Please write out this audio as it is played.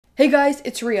Hey guys,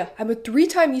 it's Ria. I'm a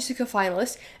 3-time USACO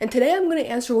finalist, and today I'm going to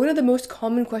answer one of the most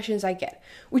common questions I get,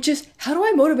 which is, how do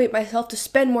I motivate myself to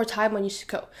spend more time on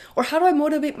USACO? Or how do I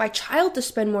motivate my child to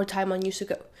spend more time on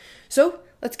USACO? So,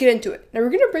 let's get into it. Now, we're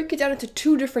going to break it down into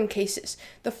 2 different cases.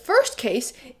 The first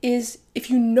case is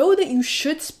if you know that you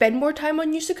should spend more time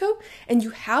on USACO, and you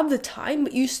have the time,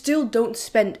 but you still don't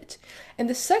spend it. And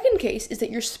the second case is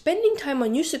that you're spending time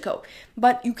on USACO,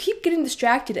 but you keep getting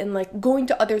distracted and going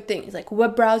to other things, like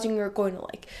web browsing or going to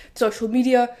social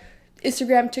media,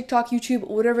 Instagram, TikTok, YouTube,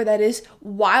 whatever that is,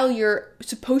 while you're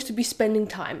supposed to be spending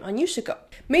time on USACO.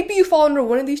 Maybe you fall under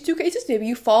one of these 2 cases, maybe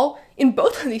you fall in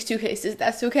both of these 2 cases,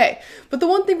 that's okay. But the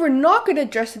one thing we're not going to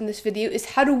address in this video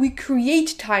is how do we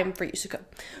create time for USACO.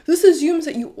 This assumes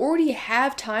that you already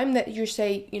have time that you're,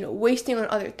 wasting on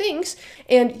other things,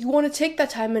 and you want to take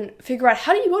that time and figure out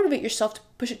how do you motivate yourself to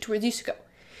push it towards USACO.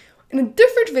 In a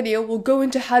different video, we'll go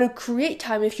into how to create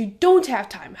time if you don't have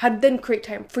time, how to then create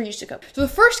time for USACO. So the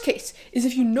first case is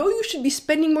if you know you should be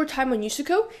spending more time on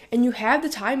USACO and you have the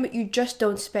time but you just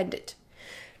don't spend it.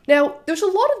 Now, there's a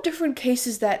lot of different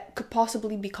cases that could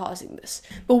possibly be causing this.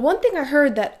 But one thing I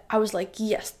heard that I was like,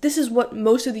 yes, this is what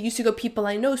most of the USACO people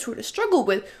I know sort of struggle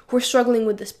with, who are struggling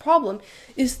with this problem,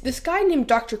 is this guy named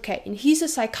Dr. K, and he's a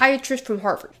psychiatrist from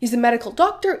Harvard. He's a medical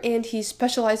doctor and he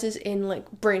specializes in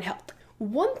brain health.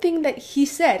 One thing that he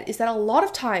said is that a lot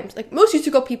of times, most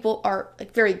USACO people are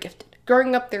very gifted.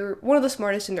 Growing up, they're one of the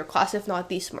smartest in their class, if not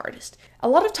the smartest. A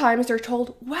lot of times they're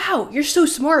told, wow, you're so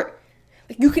smart.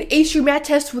 You can ace your math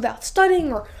test without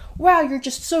studying, or wow, you're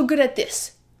just so good at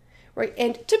this, right?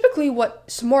 And typically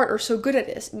what smart or so good at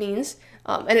this means,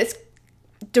 and it's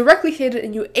directly stated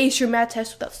in you ace your math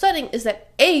test without studying, is that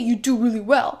A, you do really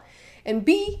well, and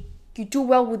B, you do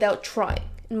well without trying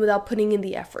and without putting in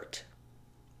the effort.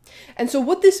 And so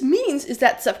what this means is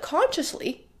that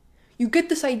subconsciously, you get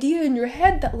this idea in your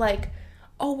head that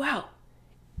oh wow,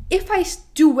 if I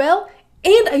do well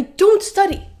and I don't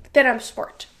study, then I'm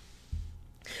smart.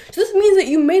 So this means that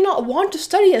you may not want to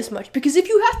study as much, because if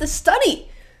you have to study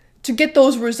to get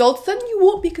those results, then you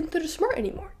won't be considered smart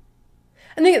anymore.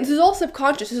 And again, this is all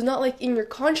subconscious. This is not in your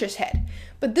conscious head,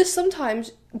 but this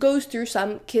sometimes goes through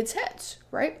some kids' heads,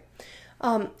 right?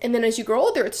 And then as you grow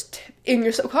older, it's in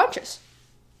your subconscious.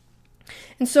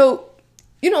 And so,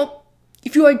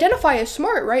 if you identify as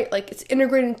smart, right, it's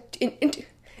integrated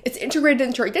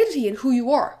into your identity and who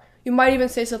you are. You might even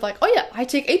say stuff like, oh yeah, I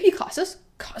take AP classes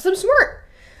because I'm smart.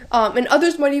 And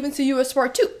others might even see you as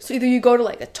smart too. So either you go to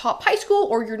a top high school,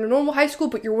 or you're in a normal high school,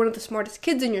 but you're one of the smartest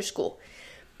kids in your school.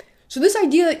 So this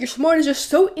idea that you're smart is just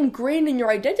so ingrained in your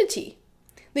identity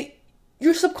that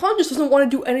your subconscious doesn't want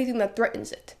to do anything that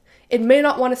threatens it. It may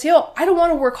not want to say, oh, I don't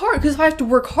want to work hard, because if I have to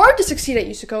work hard to succeed at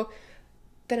USACO,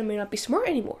 then I may not be smart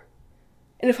anymore.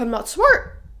 And if I'm not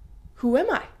smart, who am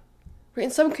I? Right?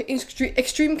 In some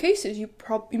extreme cases, you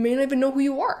may not even know who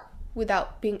you are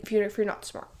if you're not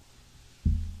smart.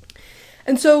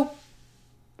 And so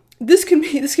this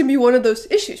can be one of those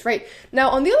issues, right? Now,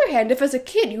 on the other hand, if as a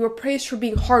kid you were praised for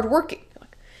being hardworking,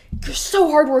 you're so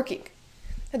hardworking,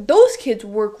 and those kids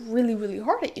work really, really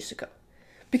hard at USACO,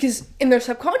 because in their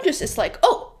subconscious it's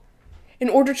oh, in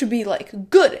order to be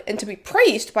good and to be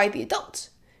praised by the adults,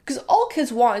 because all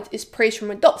kids want is praise from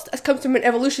adults. That comes from an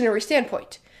evolutionary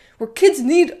standpoint, where kids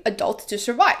need adults to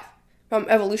survive from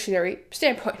evolutionary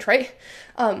standpoint, right?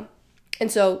 And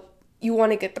so you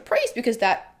want to get the praise because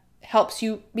that helps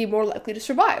you be more likely to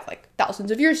survive,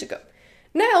 thousands of years ago.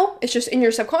 Now, it's just in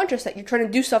your subconscious that you're trying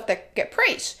to do stuff that get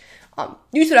praise.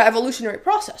 Due to that evolutionary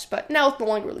process, but now it's no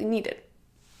longer really needed.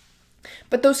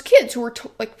 But those kids who were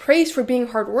praised for being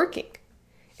hardworking,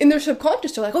 in their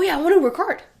subconscious, they're oh yeah, I want to work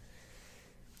hard.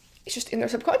 It's just in their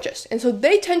subconscious. And so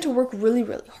they tend to work really,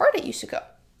 really hard at USACO.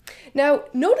 Now,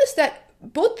 notice that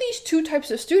both these 2 types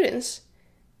of students,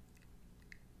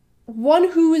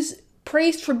 one who is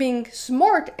praised for being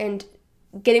smart and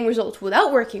getting results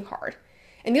without working hard,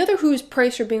 and the other who is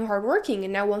praised for being hardworking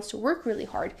and now wants to work really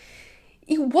hard,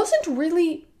 it wasn't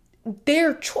really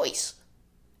their choice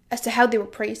as to how they were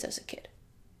praised as a kid,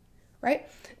 right?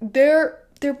 Their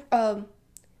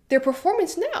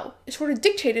performance now is sort of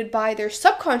dictated by their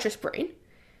subconscious brain,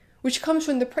 which comes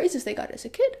from the praises they got as a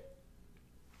kid.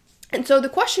 And so the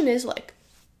question is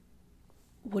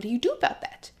what do you do about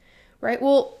that, right?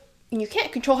 Well, you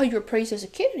can't control how you were praised as a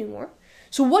kid anymore.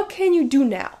 So what can you do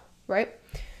now, right?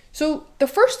 So the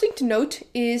first thing to note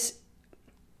is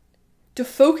to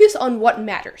focus on what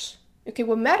matters. Okay,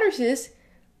 what matters is,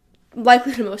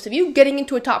 likely to most of you, getting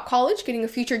into a top college, getting a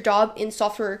future job in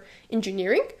software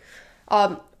engineering,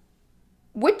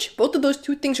 which both of those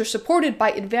 2 things are supported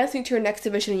by advancing to your next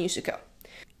division in USACO.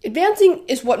 Advancing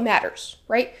is what matters,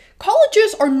 right?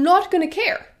 Colleges are not going to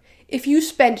care if you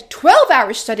spend 12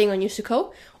 hours studying on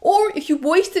USACO or if you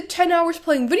wasted 10 hours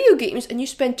playing video games and you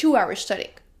spend 2 hours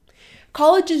studying.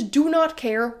 Colleges do not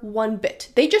care one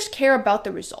bit. They just care about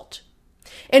the result.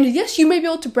 And yes, you may be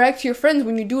able to brag to your friends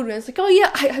when you do advance, like, oh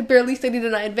yeah, I barely studied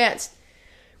and I advanced.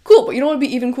 Cool, but you know what would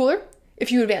be even cooler?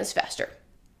 If you advance faster.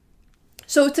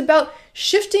 So it's about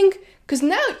shifting, because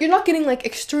now you're not getting like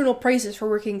external praises for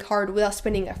working hard without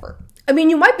spending effort. I mean,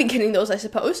 you might be getting those, I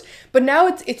suppose, but now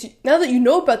it's now that you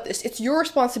know about this, it's your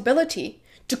responsibility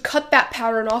to cut that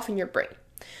pattern off in your brain.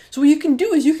 So what you can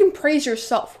do is you can praise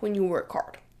yourself when you work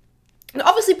hard. And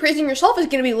obviously praising yourself is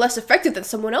going to be less effective than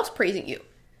someone else praising you.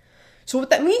 So what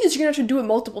that means is you're going to have to do it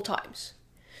multiple times.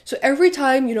 So every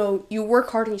time, you work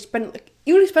hard and you spend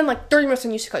like 30 minutes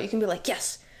on USACO, you can be like,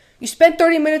 yes, you spent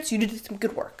 30 minutes, you did some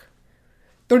good work.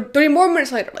 30 more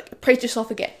minutes later, like, praise yourself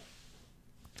again.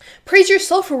 Praise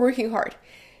yourself for working hard.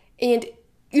 And,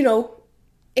 it'll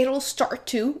start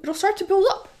to build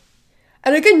up.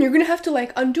 And again, you're going to have to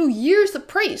like undo years of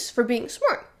praise for being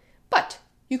smart. But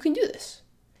you can do this.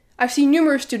 I've seen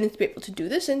numerous students be able to do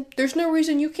this, and there's no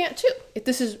reason you can't too. If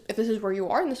this is where you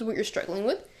are and this is what you're struggling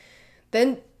with,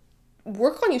 then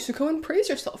work on USACO and praise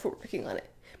yourself for working on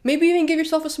it. Maybe even give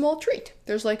yourself a small treat.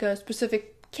 There's like a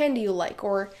specific candy you like,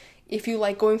 or if you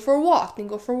like going for a walk, then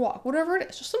go for a walk. Whatever it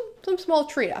is, just some small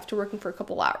treat after working for a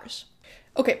couple hours.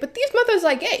 Okay, but these methods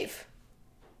I gave,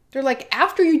 they're like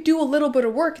after you do a little bit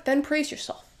of work, then praise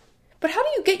yourself. But how do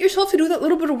you get yourself to do that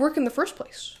little bit of work in the first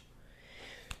place?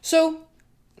 So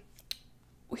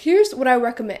here's what I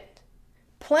recommend.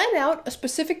 Plan out a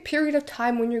specific period of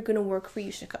time when you're going to work on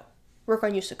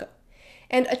USACO.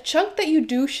 And a chunk that you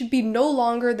do should be no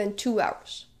longer than 2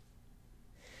 hours.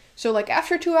 So like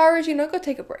after 2 hours, go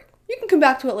take a break. You can come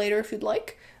back to it later if you'd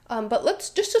like. But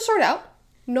just to start out,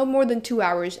 no more than 2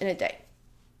 hours in a day.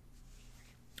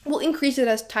 We'll increase it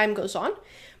as time goes on.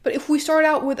 But if we start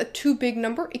out with a too big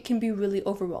number, it can be really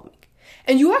overwhelming.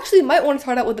 And you actually might want to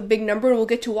start out with a big number, and we'll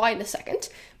get to why in a second.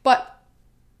 But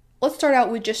let's start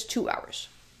out with just 2 hours.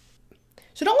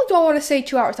 So not only do I want to say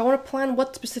 2 hours, I want to plan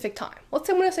what specific time. Let's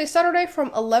say I'm going to say Saturday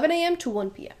from 11 a.m. to 1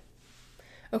 p.m.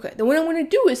 Okay, then what I'm going to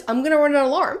do is I'm going to run an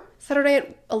alarm Saturday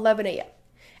at 11 a.m.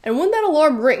 And when that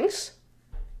alarm rings,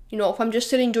 if I'm just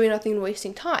sitting doing nothing and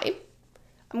wasting time,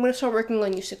 I'm going to start working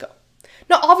on USACO.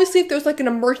 Now, obviously, if there's like an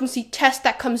emergency test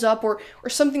that comes up or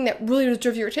something that really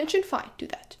deserves your attention, fine, do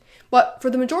that. But for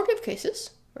the majority of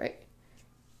cases, right,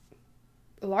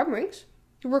 alarm rings,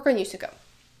 you work on USACO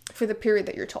for the period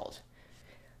that you're told.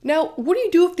 Now, what do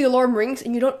you do if the alarm rings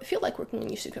and you don't feel like working on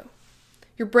USACO?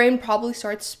 Your brain probably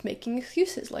starts making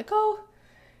excuses like, oh,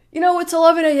 it's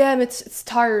 11 a.m., it's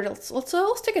tired,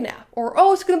 let's take a nap. Or,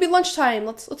 oh, it's going to be lunchtime,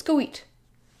 let's go eat.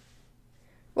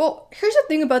 Well, here's the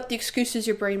thing about the excuses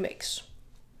your brain makes.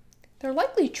 They're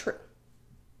likely true.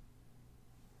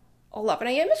 11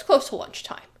 a.m. is close to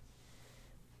lunchtime.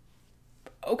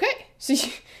 Okay, so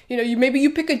maybe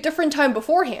you pick a different time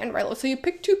beforehand, right? Let's say you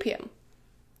pick 2 p.m.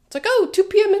 It's like, oh, 2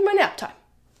 p.m. is my nap time.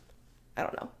 I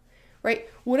don't know, right?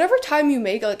 Whatever time you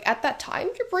make, like at that time,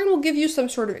 your brain will give you some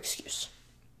sort of excuse.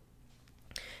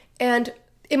 And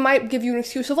it might give you an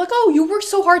excuse of like, oh, you worked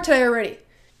so hard today already.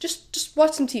 Just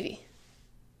watch some TV.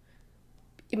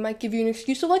 It might give you an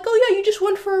excuse of like, oh yeah, you just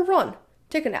went for a run.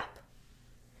 Take a nap.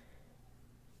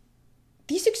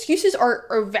 These excuses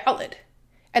are valid.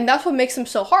 And that's what makes them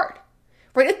so hard,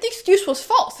 right? If the excuse was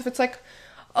false, if it's like,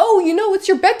 oh, it's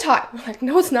your bedtime. I'm like,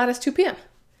 no, it's not, it's 2 p.m.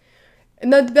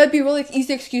 And that'd be a really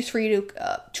easy excuse for you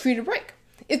to treat a break.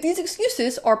 If these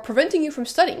excuses are preventing you from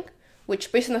studying,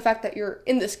 which based on the fact that you're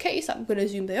in this case, I'm going to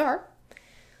assume they are,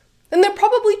 then they're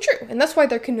probably true. And that's why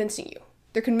they're convincing you.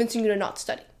 They're convincing you to not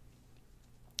study.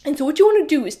 And so what you want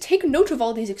to do is take note of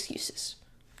all these excuses.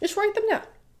 Just write them down.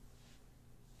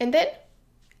 And then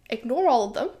ignore all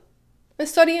of them and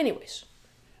study anyways.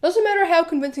 Doesn't matter how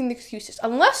convincing the excuse is,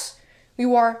 unless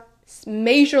you are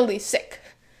majorly sick.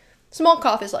 Small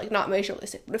cough is like not majorly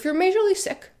sick, but if you're majorly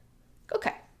sick,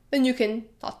 okay, then you can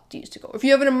not use to go. If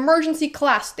you have an emergency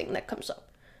class thing that comes up,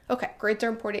 okay, grades are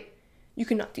important, you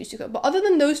can not use to go. But other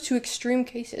than those two extreme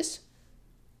cases,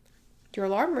 your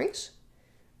alarm rings,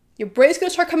 your brain's gonna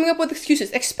start coming up with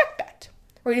excuses. Expect that,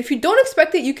 right? If you don't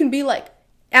expect it, you can be like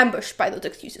ambushed by those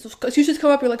excuses. Those excuses come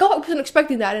up, you're like, oh, I wasn't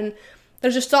expecting that, and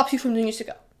that just stops you from doing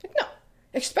USACO. Like, no,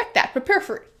 expect that, prepare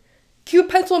for it. Keep a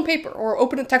pencil and paper, or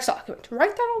open a text document.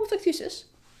 Write down all those excuses.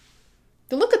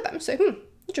 Then look at them, say,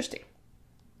 interesting.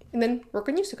 And then work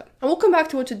on USACO. And we'll come back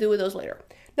to what to do with those later.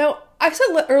 Now, I said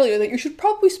earlier that you should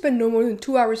probably spend no more than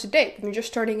 2 hours a day when you're just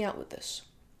starting out with this.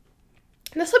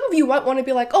 Now, some of you might want to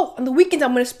be like, oh, on the weekends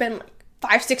I'm going to spend like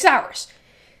 5, 6 hours.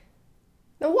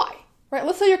 Now why? Right?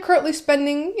 Let's say you're currently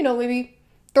spending, maybe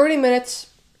 30 minutes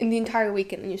in the entire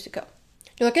weekend in USACO.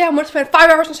 You're like, yeah, I'm going to spend 5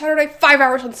 hours on Saturday, 5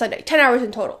 hours on Sunday, 10 hours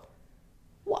in total.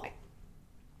 Why?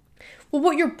 Well,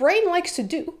 what your brain likes to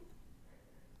do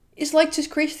is like to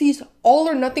create these all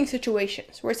or nothing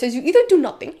situations where it says you either do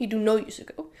nothing, you do no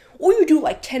USACO, or you do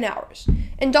like 10 hours.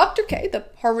 And Dr. K, the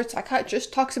Harvard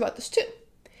psychiatrist, talks about this too.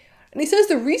 And he says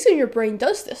the reason your brain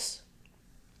does this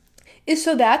is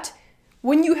so that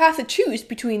when you have to choose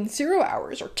between 0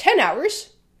 hours or 10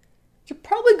 hours, you're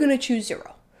probably going to choose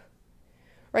 0.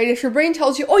 Right? If your brain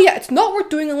tells you, oh yeah, it's not worth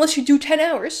doing unless you do 10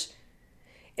 hours,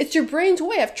 it's your brain's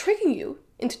way of tricking you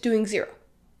into doing 0.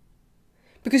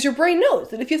 Because your brain knows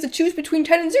that if you have to choose between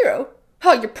 10 and 0,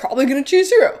 you're probably going to choose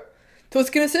 0. So it's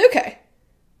going to say, okay,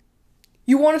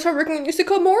 you want to start working on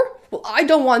USACO more? Well, I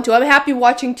don't want to. I'm happy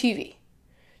watching TV.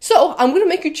 So I'm going to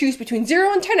make you choose between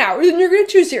 0 and 10 hours, and you're going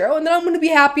to choose 0, and then I'm going to be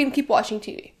happy and keep watching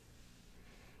TV.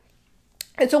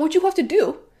 And so what you have to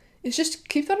do is just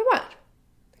keep that in mind.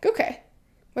 Like, okay,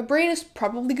 my brain is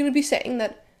probably going to be saying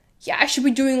that, yeah, I should be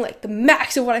doing like the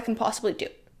max of what I can possibly do.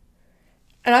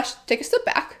 And I should take a step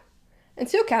back and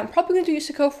say, okay, I'm probably going to do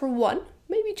USACO for 1,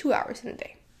 maybe 2 hours in a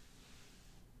day.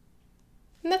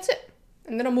 And that's it.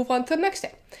 And then I'll move on to the next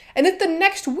day. And if the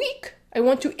next week I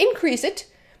want to increase it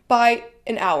by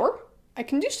an hour, I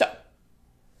can do so.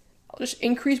 I'll just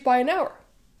increase by an hour.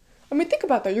 I mean, think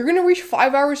about that. You're going to reach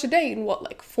 5 hours a day in what,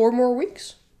 like 4 more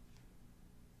weeks?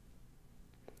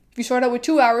 If you start out with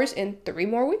 2 hours in 3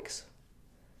 more weeks,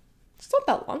 it's not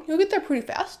that long. You'll get there pretty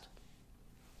fast.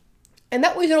 And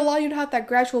that way it'll allow you to have that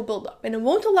gradual build-up. And it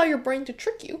won't allow your brain to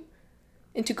trick you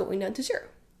into going down to 0.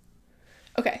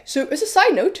 Okay, so as a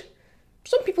side note,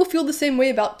 some people feel the same way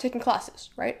about taking classes,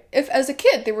 right? If as a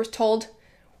kid they were told,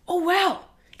 oh wow,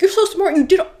 you're so smart, you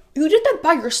did that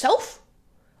by yourself?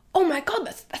 Oh my god,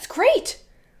 that's great.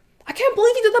 I can't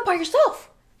believe you did that by yourself.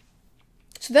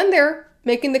 So then they're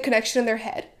making the connection in their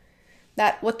head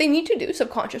that what they need to do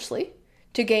subconsciously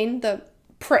to gain the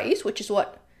praise, which is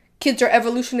what kids are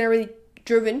evolutionarily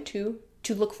driven to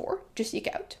look for, to seek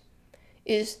out,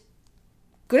 is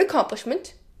good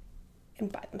accomplishment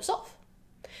and by themselves.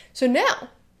 So now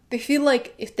they feel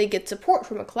like if they get support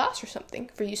from a class or something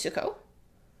for USACO,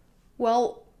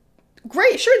 well,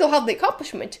 great, sure, they'll have the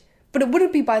accomplishment, but it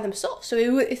wouldn't be by themselves, so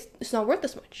it's not worth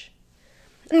as much.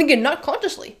 And again, not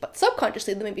consciously, but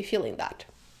subconsciously, they may be feeling that,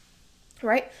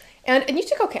 right? And in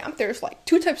USACO camp, there's like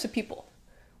 2 types of people.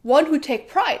 One who take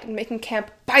pride in making camp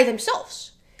by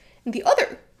themselves, and the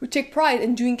other who take pride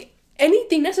in doing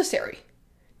anything necessary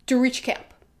to reach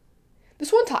camp.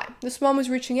 This one time, this mom was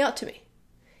reaching out to me,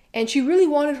 and she really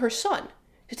wanted her son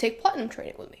to take platinum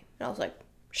training with me. And I was like,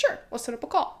 sure, let's set up a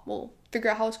call. We'll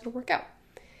figure out how it's going to work out.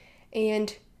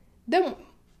 And then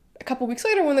a couple weeks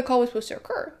later, when the call was supposed to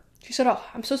occur, she said, oh,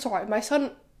 I'm so sorry. My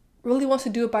son really wants to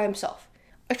do it by himself.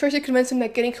 I tried to convince him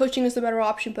that getting coaching is the better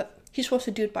option, but he just wants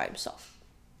to do it by himself.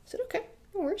 I said, okay,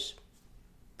 no worries.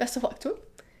 Best of luck to him.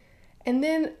 And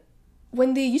then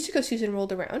when the USACO season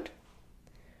rolled around,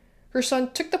 her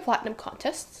son took the platinum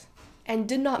contests and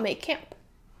did not make camp.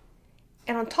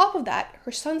 And on top of that,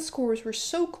 her son's scores were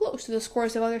so close to the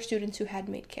scores of other students who had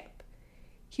made camp.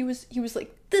 He was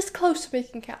like this close to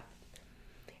making camp.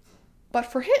 But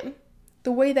for him,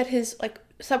 the way that his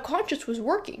subconscious was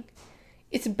working,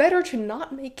 it's better to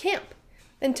not make camp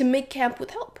than to make camp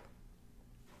with help.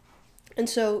 And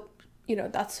so,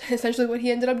 that's essentially what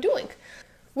he ended up doing.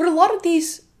 What a lot of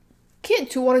these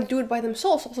kids who want to do it by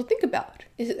themselves also think about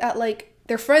is that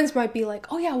their friends might be like,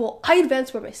 oh yeah, well, I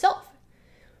advanced by myself.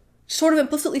 Sort of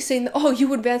implicitly saying that, oh,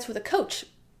 you advanced with a coach.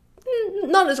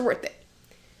 Not as worth it.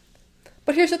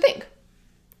 But here's the thing.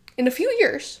 In a few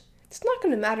years, it's not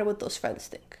going to matter what those friends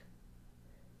think.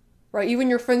 Right? Even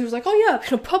your friends was like, oh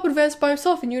yeah, Bob advanced by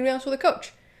himself and you advanced with a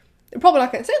coach. They're probably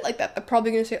not going to say it like that. They're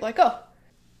probably going to say it like, oh,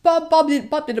 Bob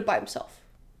did it by himself.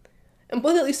 And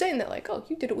blatantly saying that oh,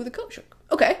 you did it with a coach.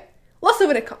 Okay, less of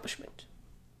an accomplishment.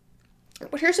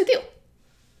 But here's the deal.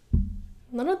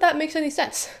 None of that makes any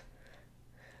sense.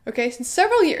 Okay, since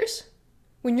several years,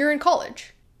 when you're in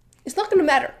college, it's not going to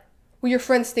matter what your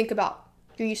friends think about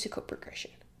your USACO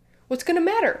progression. What's going to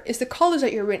matter is the college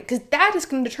that you're in, because that is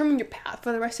going to determine your path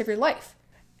for the rest of your life.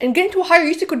 And getting to a higher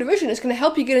USACO division is going to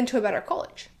help you get into a better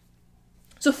college.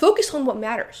 So focus on what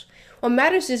matters. What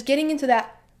matters is getting into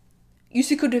that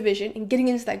USACO division and getting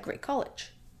into that great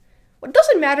college. What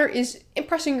doesn't matter is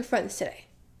impressing your friends today.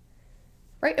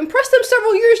 Right? Impress them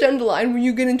several years down the line when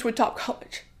you get into a top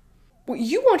college. What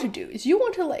you want to do is you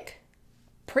want to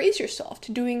praise yourself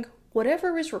to doing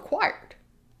whatever is required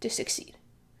to succeed.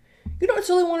 you don't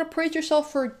necessarily want to praise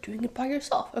yourself for doing it by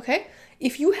yourself, okay?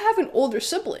 If you have an older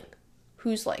sibling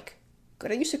who's like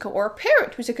good at USACO, or a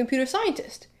parent who's a computer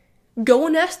scientist, go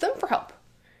and ask them for help.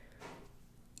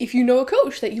 If you know a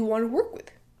coach that you want to work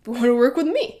with, if you want to work with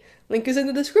me, link is in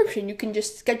the description. You can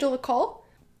just schedule a call.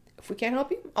 If we can't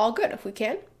help you, all good. If we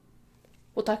can,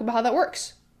 we'll talk about how that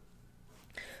works.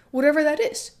 Whatever that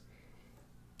is.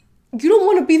 You don't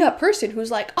want to be that person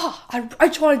who's like, I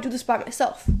just want to do this by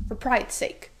myself for pride's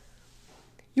sake.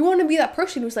 You want to be that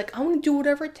person who's like, I want to do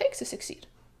whatever it takes to succeed.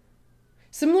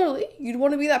 Similarly, you'd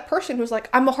want to be that person who's like,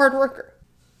 I'm a hard worker.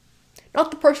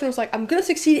 Not the person who's like, I'm going to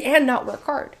succeed and not work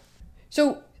hard.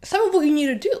 So some of what you need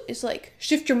to do is like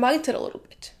shift your mindset a little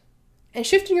bit. And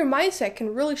shifting your mindset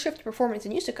can really shift your performance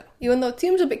in USACO, even though it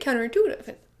seems a bit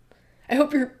counterintuitive. I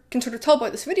hope you can sort of tell by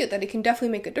this video that it can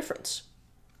definitely make a difference.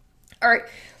 Alright,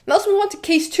 now let's move on to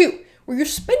case 2, where you're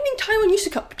spending time on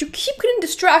USACO, but you keep getting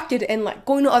distracted and like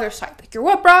going to other sites, like your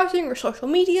web browsing or social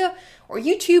media or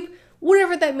YouTube,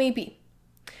 whatever that may be.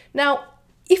 Now,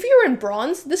 if you're in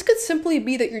bronze, this could simply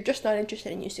be that you're just not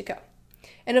interested in USACO.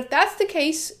 And if that's the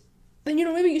case, then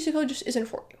maybe USACO just isn't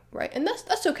for you, right? And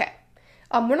that's okay.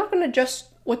 We're not going to adjust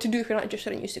what to do if you're not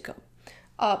interested in USACO.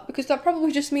 Because that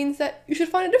probably just means that you should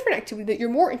find a different activity that you're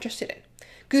more interested in.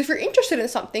 Because if you're interested in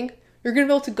something, you're going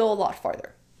to be able to go a lot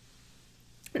farther.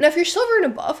 Now, if you're silver and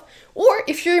above, or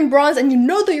if you're in bronze and you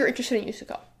know that you're interested in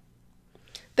USACO,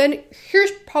 then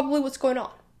here's probably what's going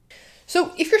on.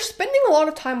 So if you're spending a lot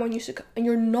of time on USACO and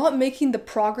you're not making the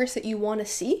progress that you want to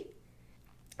see,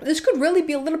 this could really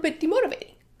be a little bit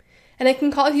demotivating. And it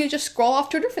can cause you to just scroll off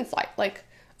to a different site. Like,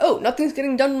 oh, nothing's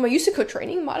getting done in my USACO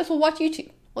training, might as well watch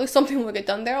YouTube. Well, if something will get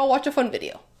done there, I'll watch a fun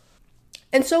video.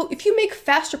 And so if you make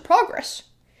faster progress,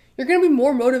 you're going to be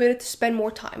more motivated to spend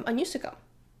more time on USACO.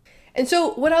 And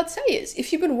so what I'd say is,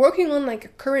 if you've been working on like a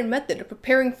current method of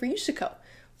preparing for USACO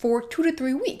for 2 to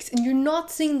 3 weeks and you're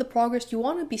not seeing the progress you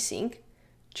want to be seeing,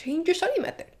 change your study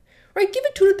method, right? Give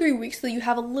it 2 to 3 weeks so that you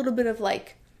have a little bit of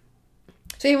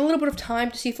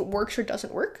time to see if it works or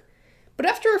doesn't work. But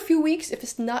after a few weeks,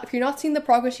 if you're not seeing the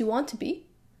progress you want to be,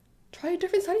 try a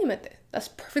different study method. That's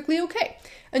perfectly okay.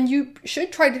 And you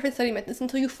should try different study methods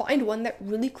until you find one that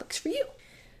really clicks for you.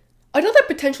 Another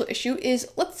potential issue is,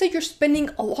 let's say you're spending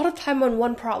a lot of time on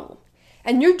one problem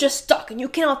and you're just stuck and you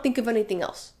cannot think of anything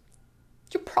else.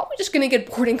 You're probably just going to get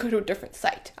bored and go to a different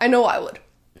site. I know I would.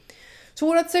 So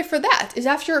what I'd say for that is,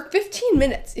 after 15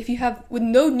 minutes, if you have with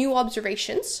no new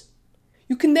observations,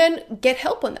 you can then get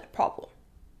help on that problem,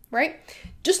 right?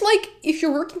 Just like if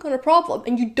you're working on a problem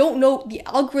and you don't know the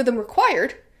algorithm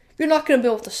required, you're not going to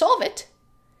be able to solve it.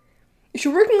 If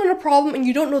you're working on a problem and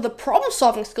you don't know the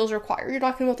problem-solving skills required, you're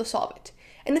not going to be able to solve it.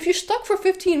 And if you're stuck for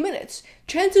 15 minutes,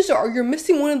 chances are you're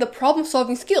missing one of the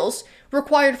problem-solving skills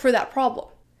required for that problem.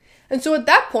 And so at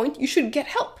that point, you should get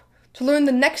help to learn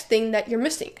the next thing that you're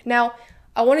missing. Now,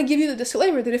 I want to give you the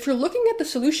disclaimer that if you're looking at the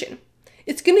solution,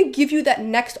 it's going to give you that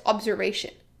next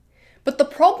observation. But the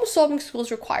problem-solving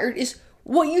skills required is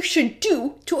what you should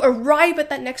do to arrive at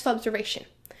that next observation.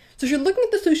 So if you're looking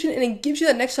at the solution and it gives you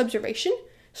that next observation,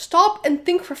 stop and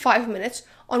think for 5 minutes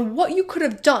on what you could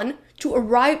have done to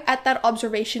arrive at that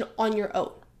observation on your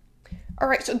own.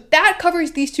 Alright, so that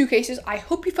covers these 2 cases. I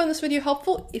hope you found this video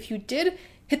helpful. If you did,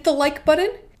 hit the like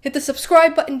button, hit the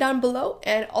subscribe button down below,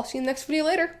 and I'll see you in the next video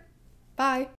later. Bye.